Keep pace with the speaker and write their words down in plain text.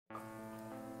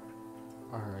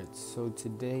Alright, so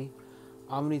today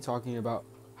I'm going to be talking about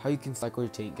how you can cycle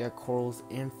your tank, get corals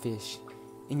and fish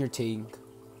in your tank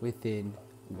within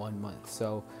 1 month.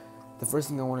 So the first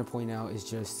thing I want to point out is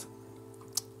just,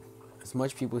 as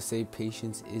much people say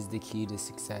patience is the key to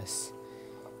success,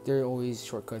 there are always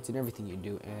shortcuts in everything you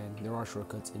do, and there are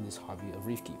shortcuts in this hobby of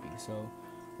reef keeping,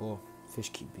 well, fish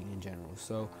keeping in general.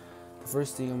 So the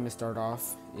first thing I'm going to start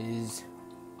off is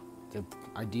the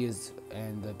ideas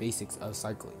and the basics of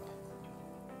cycling.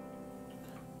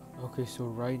 Okay, so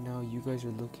right now you guys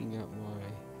are looking at my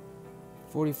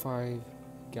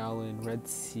 45-gallon Red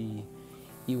Sea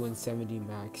E170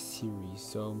 Max series.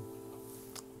 So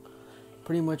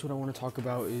pretty much what I want to talk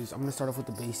about is I'm going to start off with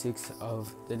the basics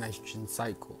of the nitrogen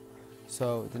cycle.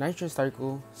 So the nitrogen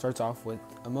cycle starts off with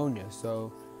ammonia.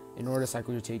 So in order to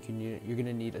cycle your tank, you're going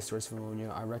to need a source of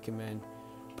ammonia. I recommend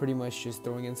pretty much just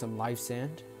throwing in some live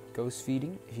sand, ghost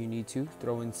feeding if you need to,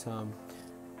 throw in some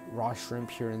raw shrimp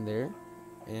here and there.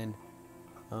 And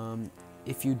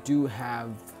if you do have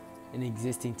an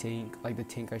existing tank like the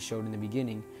tank I showed in the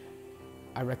beginning,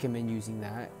 I recommend using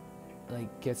that.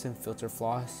 Like, get some filter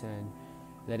floss and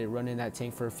let it run in that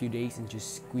tank for a few days and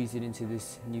just squeeze it into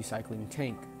this new cycling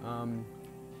tank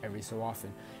every so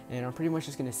often. And I'm pretty much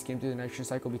just going to skim through the nitrogen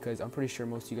cycle because I'm pretty sure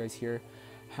most of you guys here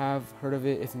have heard of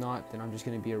it. If not, then I'm just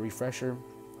going to be a refresher.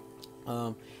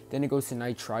 Then it goes to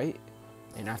nitrite,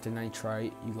 and after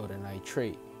nitrite you go to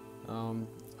nitrate.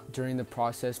 During the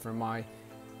process for my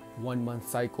 1 month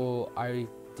cycle, I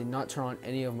did not turn on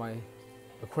any of my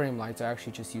aquarium lights. I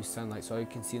actually just used sunlight. So you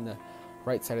can see in the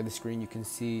right side of the screen, you can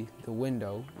see the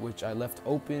window, which I left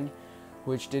open,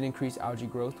 which did increase algae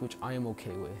growth, which I am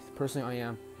okay with. Personally, I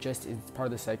am. Just, it's part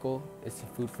of the cycle. It's the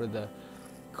food for the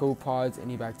copepods,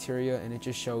 any bacteria, and it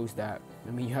just shows that,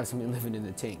 I mean, you have something living in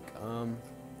the tank.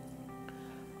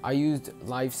 I used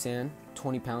live sand,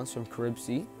 20 pounds from Carib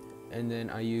Sea, and then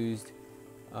I used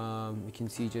you can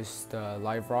see just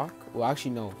live rock. Well,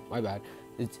 actually no, my bad.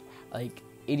 It's like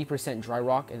 80% dry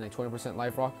rock and like 20%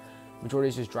 live rock. Majority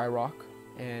is just dry rock,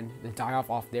 and the die-off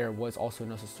off there was also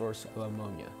another source of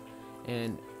ammonia.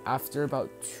 And after about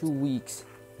 2 weeks,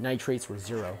 nitrates were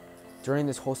 0. During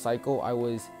this whole cycle, I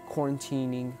was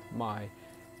quarantining my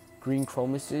green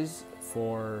chromuses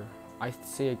for, I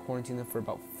say I quarantined them for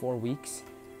about 4 weeks.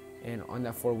 And on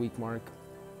that 4-week mark,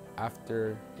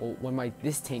 after, well, when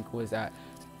this tank was at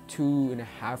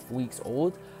 2.5 weeks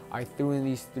old, I threw in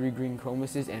these 3 green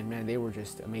chromuses, and man, they were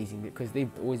just amazing because they've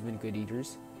always been good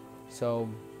eaters. So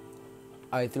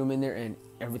I threw them in there and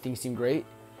everything seemed great.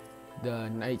 The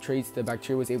nitrates, the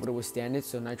bacteria was able to withstand it.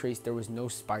 So nitrates, there was no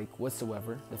spike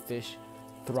whatsoever. The fish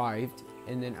thrived.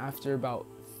 And then after about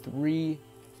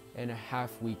 3.5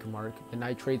 week mark, the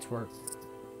nitrates were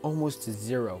almost to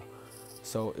 0.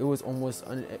 So it was almost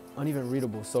uneven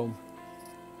readable. So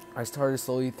I started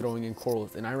slowly throwing in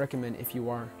corals, and I recommend if you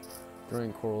are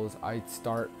throwing corals, I'd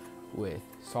start with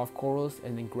soft corals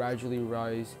and then gradually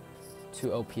rise to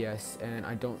LPS, and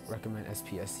I don't recommend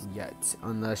SPS yet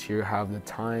unless you have the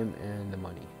time and the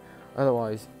money.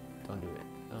 Otherwise, don't do it.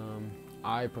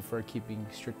 I prefer keeping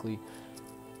strictly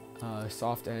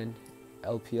soft and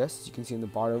LPS. As you can see in the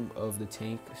bottom of the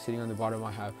tank, sitting on the bottom,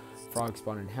 I have frog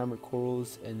spawn and hammer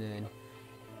corals, and then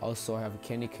also I have a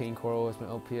candy cane coral as my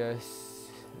LPS.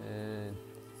 And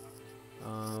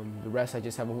the rest, I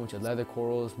just have a bunch of leather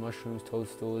corals, mushrooms,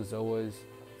 toadstools, zoas,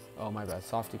 oh my bad,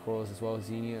 softy corals as well,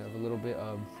 xenia, a little bit.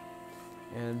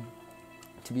 And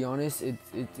to be honest,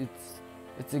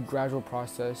 it's a gradual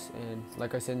process, and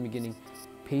like I said in the beginning,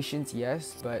 patience,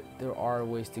 yes, but there are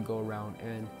ways to go around.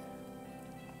 And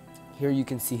here you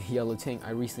can see a yellow tank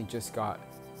I recently just got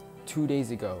 2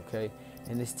 days ago, okay?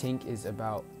 And this tank is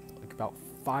about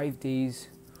 5 days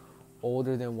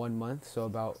older than 1 month,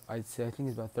 so I think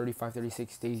it's about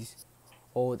 35-36 days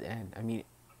old. And I mean,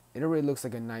 it already looks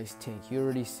like a nice tank. You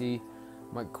already see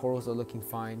my corals are looking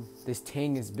fine. This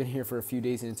tank has been here for a few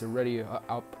days and it's already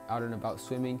out and about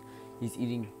swimming. He's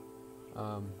eating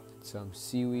some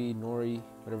seaweed, nori,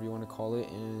 whatever you want to call it,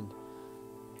 and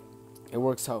it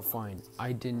works out fine.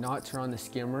 I did not turn on the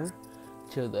skimmer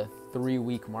till the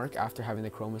 3-week mark after having the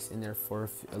chromis in there for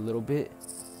a little bit,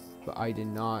 but I did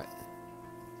not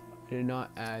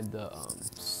add the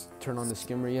turn on the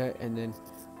skimmer yet. And then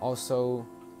also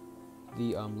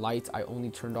the lights I only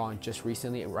turned on just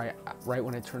recently, right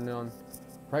when I turned it on,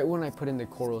 right when I put in the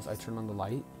corals, I turned on the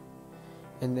light.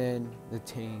 And then the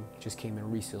tank just came in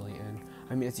recently, and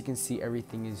I mean, as you can see,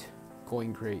 everything is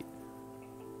going great.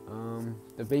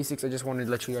 The basics I just wanted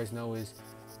to let you guys know is,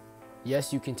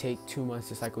 yes, you can take 2 months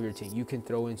to cycle your tank. You can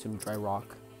throw in some dry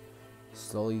rock,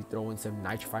 slowly throw in some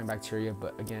nitrifying bacteria,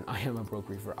 but again, I am a broke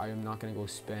reefer. I am not going to go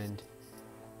spend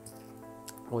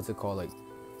what's it called, like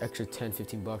extra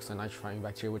 10-15 bucks on nitrofining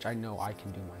bacteria, which I know I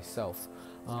can do myself.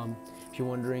 If you're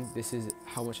wondering, this is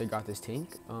how much I got this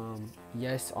tank.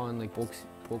 Yes, on like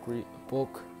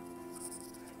bulk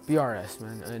BRS,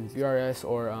 man, and BRS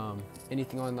or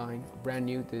anything online, brand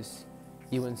new, this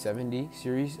E170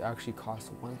 series actually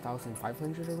costs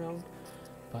 1,500 around,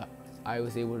 but I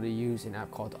was able to use an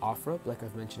app called OfferUp, like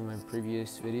I've mentioned in my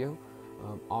previous video,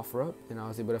 OfferUp, and I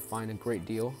was able to find a great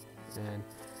deal and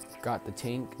got the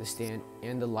tank, the stand,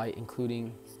 and the light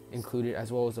included,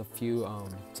 as well as a few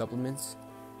supplements,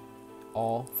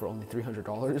 all for only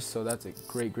 $300. So that's a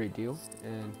great deal,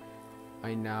 and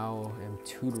I now am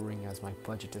tutoring as my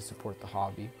budget to support the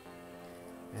hobby.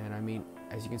 And I mean,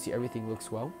 as you can see, everything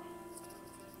looks well.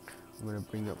 I'm gonna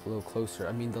bring it up a little closer.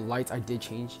 I mean, the lights I did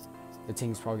change. The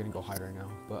tank's probably gonna go high right now,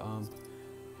 but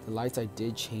the lights I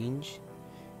did change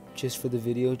just for the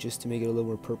video, just to make it a little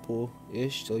more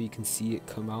purple-ish, so you can see it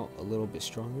come out a little bit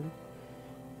stronger.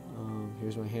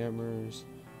 Here's my hammers,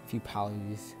 a few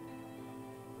pallies.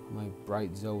 My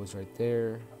bright Zoe is right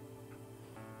there.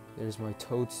 There's my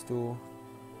toadstool,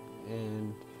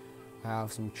 and I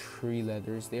have some tree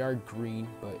leathers. They are green,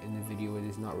 but in the video it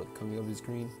is not really coming up as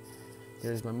green.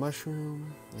 There's my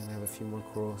mushroom, and I have a few more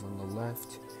corals on the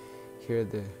left. Here are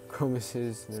the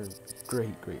chromuses. They're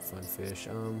great fun fish.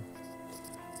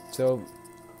 So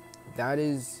that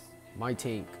is my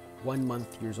tank, 1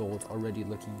 month years old, already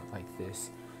looking like this.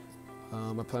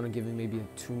 I plan on giving maybe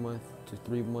a 2-month to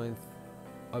 3-month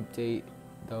update,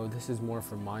 though this is more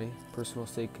for my personal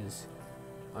sake, because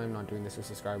I'm not doing this for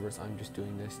subscribers. I'm just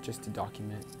doing this just to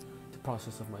document the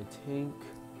process of my tank.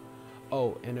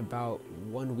 Oh, and about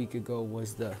 1 week ago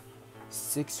was the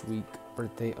 6-week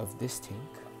birthday of this tank.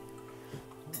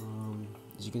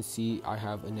 As you can see, I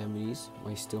have anemones,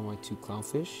 still my 2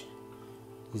 clownfish,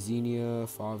 Xenia,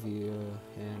 Favia,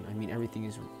 and I mean, everything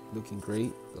is looking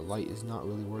great. The light is not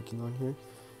really working on here.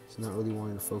 It's not really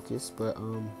wanting to focus, but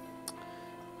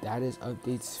that is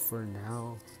updates for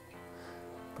now.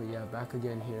 But yeah, back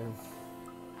again here.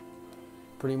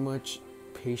 Pretty much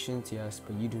patience, yes,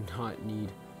 but you do not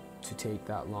need to take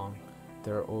that long.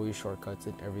 There are always shortcuts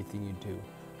in everything you do.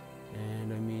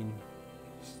 And I mean,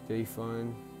 stay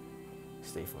fun,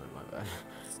 my bad.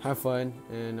 Have fun,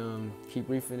 and keep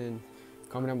reefing, and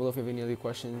comment down below if you have any other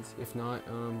questions. If not,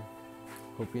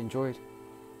 hope you enjoyed.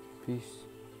 Peace.